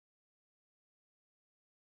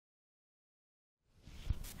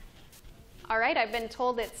All right, I've been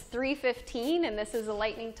told it's 3:15 and this is a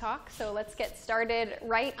lightning talk, so let's get started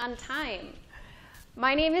right on time.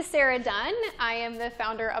 My name is Sara Dunn. I am the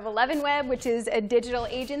founder of 11Web, which is a digital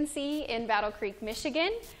agency in Battle Creek,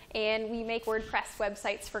 Michigan, and we make WordPress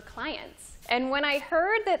websites for clients. And when I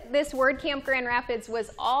heard that this WordCamp Grand Rapids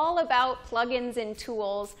was all about plugins and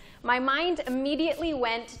tools, my mind immediately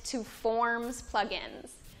went to Forms plugins.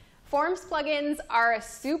 Forms plugins are a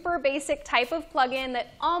super basic type of plugin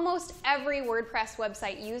that almost every WordPress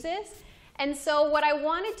website uses. And so what I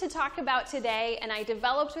wanted to talk about today, and I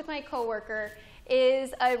developed with my coworker,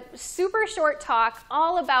 is a super short talk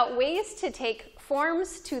all about ways to take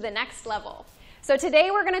forms to the next level. So today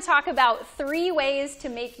we're going to talk about 3 ways to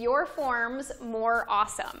make your forms more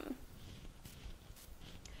awesome.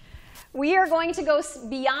 We are going to go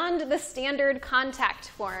beyond the standard contact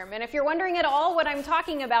form. And if you're wondering at all what I'm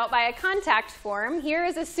talking about by a contact form, here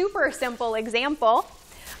is a super simple example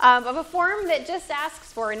of a form that just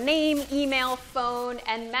asks for name, email, phone,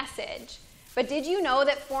 and message. But did you know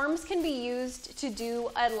that forms can be used to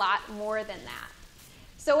do a lot more than that?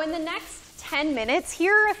 So in the next 10 minutes,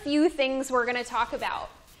 here are a few things we're going to talk about.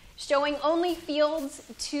 Showing only fields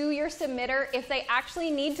to your submitter if they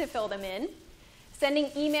actually need to fill them in.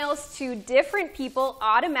 Sending emails to different people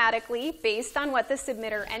automatically based on what the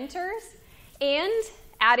submitter enters, and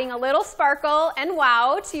adding a little sparkle and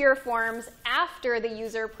wow to your forms after the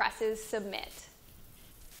user presses submit.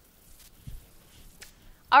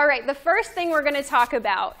 All right, the first thing we're going to talk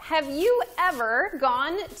about. Have you ever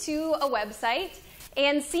gone to a website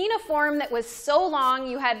and seen a form that was so long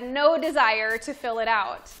you had no desire to fill it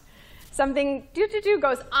out? Something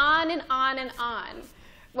goes on and on and on.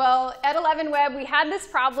 Well, at 11Web, we had this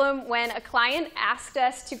problem when a client asked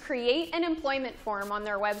us to create an employment form on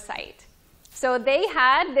their website. So they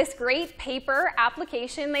had this great paper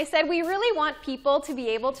application. They said, we really want people to be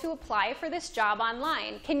able to apply for this job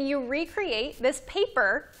online. Can you recreate this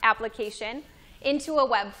paper application into a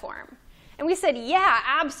web form? And we said, yeah,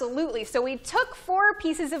 absolutely. So we took 4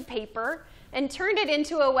 pieces of paper and turned it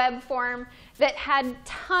into a web form that had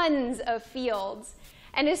tons of fields.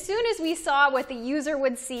 And as soon as we saw what the user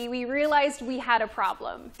would see, we realized we had a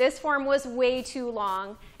problem. This form was way too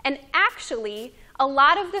long. And actually, a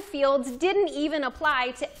lot of the fields didn't even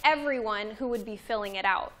apply to everyone who would be filling it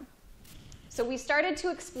out. So we started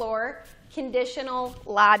to explore conditional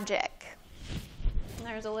logic.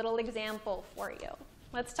 There's a little example for you.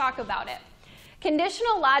 Let's talk about it.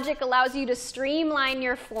 Conditional logic allows you to streamline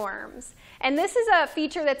your forms. And this is a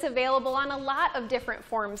feature that's available on a lot of different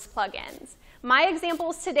Forms plugins. My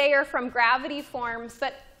examples today are from Gravity Forms,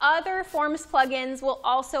 but other Forms plugins will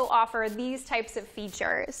also offer these types of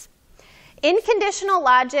features. In conditional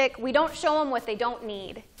logic, we don't show them what they don't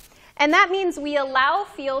need. And that means we allow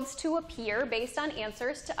fields to appear based on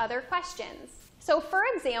answers to other questions. So for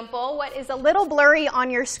example, what is a little blurry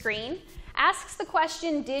on your screen asks the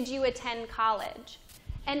question, did you attend college?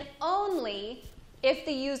 And only if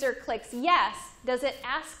the user clicks yes, does it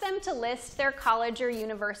ask them to list their college or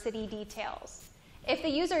university details. If the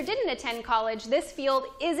user didn't attend college, this field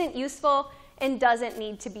isn't useful and doesn't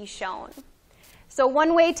need to be shown. So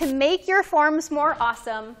one way to make your forms more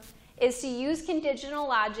awesome is to use conditional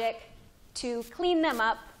logic to clean them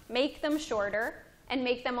up, make them shorter, and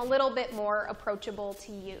make them a little bit more approachable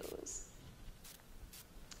to use.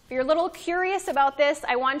 If you're a little curious about this,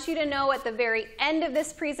 I want you to know at the very end of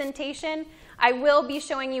this presentation, I will be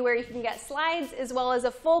showing you where you can get slides as well as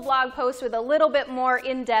a full blog post with a little bit more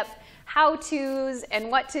in-depth how-tos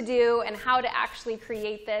and what to do and how to actually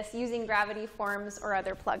create this using Gravity Forms or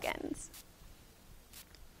other plugins.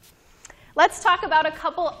 Let's talk about a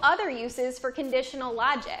couple other uses for conditional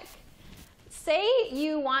logic. Say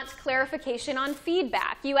you want clarification on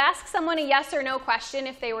feedback. You ask someone a yes or no question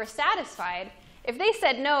if they were satisfied. If they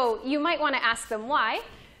said no, you might want to ask them why.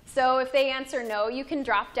 So if they answer no, you can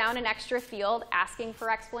drop down an extra field asking for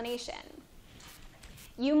explanation.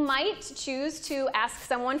 You might choose to ask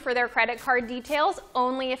someone for their credit card details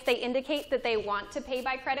only if they indicate that they want to pay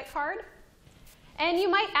by credit card. And you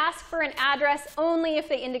might ask for an address only if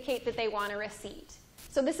they indicate that they want a receipt.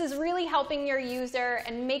 So this is really helping your user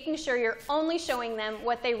and making sure you're only showing them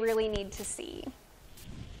what they really need to see.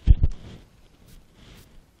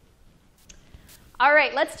 All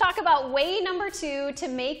right, let's talk about way number 2 to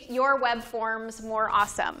make your web forms more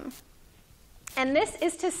awesome. And this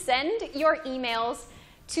is to send your emails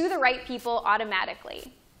to the right people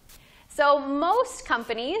automatically. So most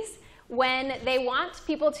companies, when they want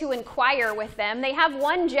people to inquire with them, they have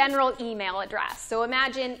one general email address. So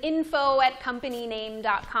imagine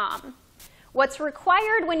info@companyname.com. What's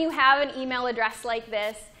required when you have an email address like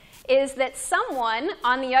this is that someone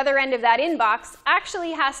on the other end of that inbox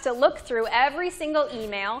actually has to look through every single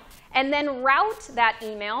email and then route that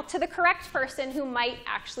email to the correct person who might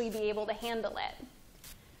actually be able to handle it.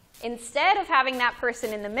 Instead of having that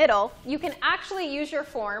person in the middle, you can actually use your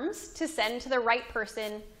forms to send to the right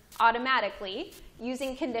person automatically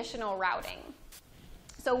using conditional routing.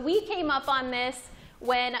 So we came up on this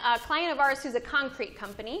when a client of ours who's a concrete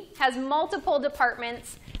company has multiple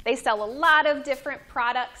departments. They sell a lot of different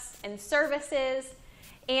products and services.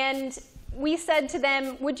 And we said to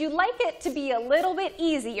them, would you like it to be a little bit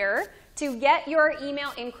easier to get your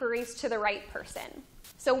email inquiries to the right person?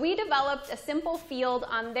 So we developed a simple field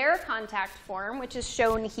on their contact form, which is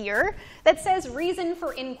shown here, that says reason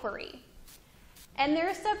for inquiry. And there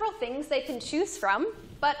are several things they can choose from,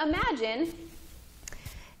 but imagine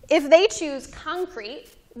if they choose concrete,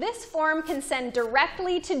 this form can send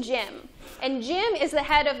directly to Jim. And Jim is the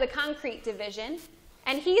head of the concrete division,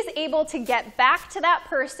 and he's able to get back to that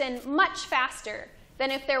person much faster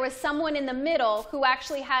than if there was someone in the middle who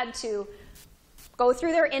actually had to go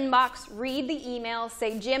through their inbox, read the email,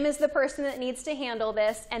 say Jim is the person that needs to handle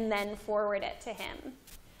this, and then forward it to him.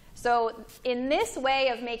 So in this way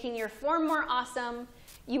of making your form more awesome,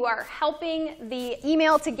 you are helping the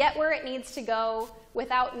email to get where it needs to go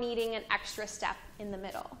without needing an extra step in the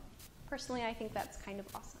middle. Personally, I think that's kind of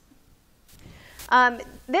awesome.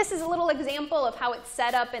 This is a little example of how it's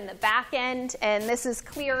set up in the back end, and this is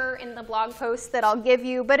clearer in the blog post that I'll give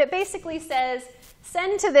you, but it basically says,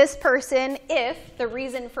 send to this person if the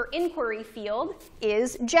reason for inquiry field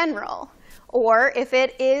is general, or if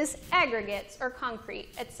it is aggregates or concrete,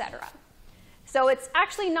 etc. So it's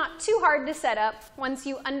actually not too hard to set up once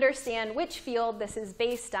you understand which field this is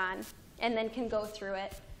based on, and then can go through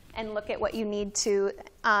it and look at what you need to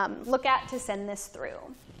look at to send this through.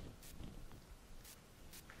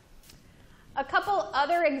 A couple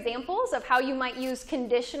other examples of how you might use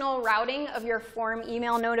conditional routing of your form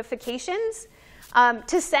email notifications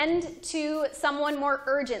to send to someone more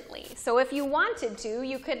urgently. So if you wanted to,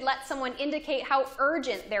 you could let someone indicate how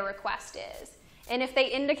urgent their request is. And if they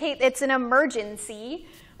indicate it's an emergency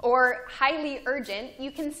or highly urgent,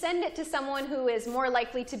 you can send it to someone who is more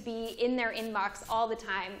likely to be in their inbox all the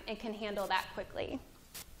time and can handle that quickly.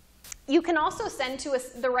 You can also send to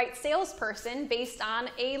the right salesperson based on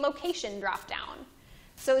a location dropdown.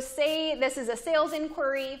 So say this is a sales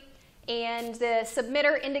inquiry and the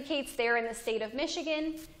submitter indicates they're in the state of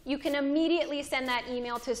Michigan, you can immediately send that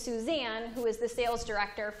email to Suzanne, who is the sales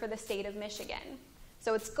director for the state of Michigan.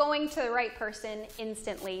 So it's going to the right person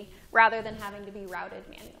instantly rather than having to be routed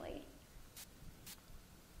manually.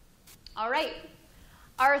 All right.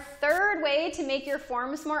 Our third way to make your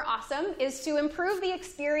forms more awesome is to improve the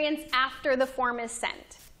experience after the form is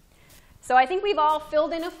sent. So I think we've all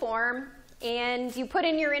filled in a form, and you put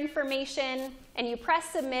in your information, and you press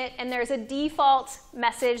submit, and there's a default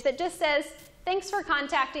message that just says, thanks for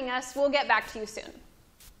contacting us, we'll get back to you soon.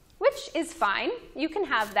 Which is fine, you can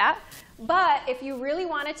have that. But if you really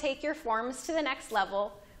want to take your forms to the next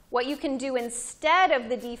level, what you can do instead of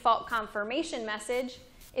the default confirmation message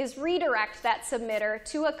is redirect that submitter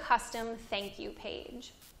to a custom thank you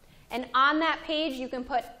page. And on that page, you can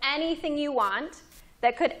put anything you want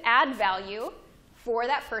that could add value for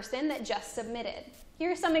that person that just submitted.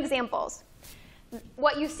 Here are some examples.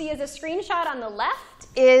 What you see as a screenshot on the left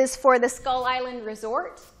is for the Skull Island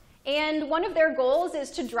Resort. And one of their goals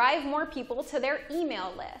is to drive more people to their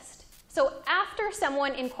email list. So after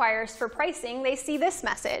someone inquires for pricing, they see this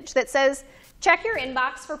message that says, check your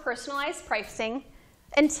inbox for personalized pricing.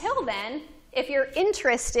 Until then, if you're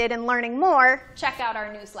interested in learning more, check out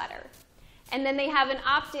our newsletter. And then they have an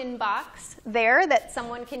opt-in box there that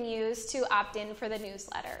someone can use to opt in for the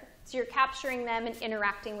newsletter. So you're capturing them and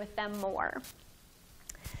interacting with them more.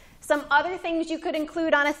 Some other things you could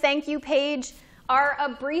include on a thank you page are a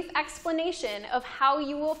brief explanation of how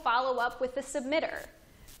you will follow up with the submitter.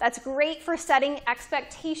 That's great for setting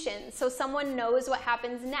expectations so someone knows what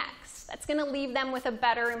happens next. That's going to leave them with a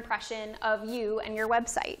better impression of you and your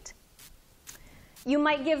website. You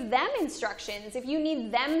might give them instructions if you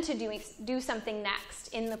need them to do something next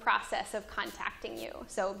in the process of contacting you.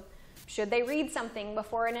 So should they read something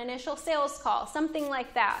before an initial sales call, something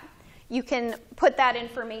like that. You can put that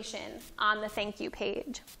information on the thank you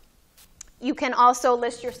page. You can also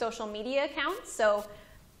list your social media accounts, so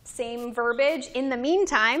same verbiage. In the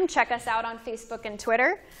meantime, check us out on Facebook and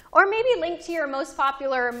Twitter, or maybe link to your most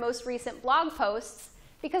popular or most recent blog posts,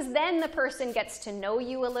 because then the person gets to know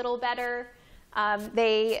you a little better.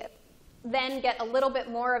 They then get a little bit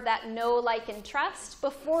more of that know, like, and trust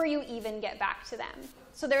before you even get back to them.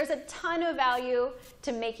 So there's a ton of value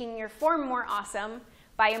to making your form more awesome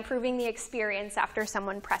by improving the experience after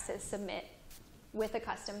someone presses submit with a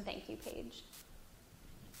custom thank you page.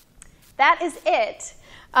 That is it.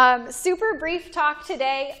 Super brief talk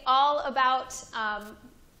today, all about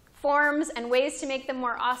forms and ways to make them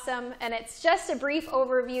more awesome, and it's just a brief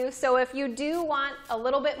overview. So if you do want a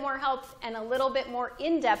little bit more help and a little bit more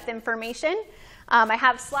in-depth information, I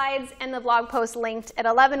have slides and the blog post linked at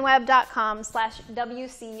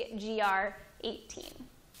 11web.com/WCGR18.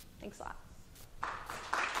 Thanks a lot.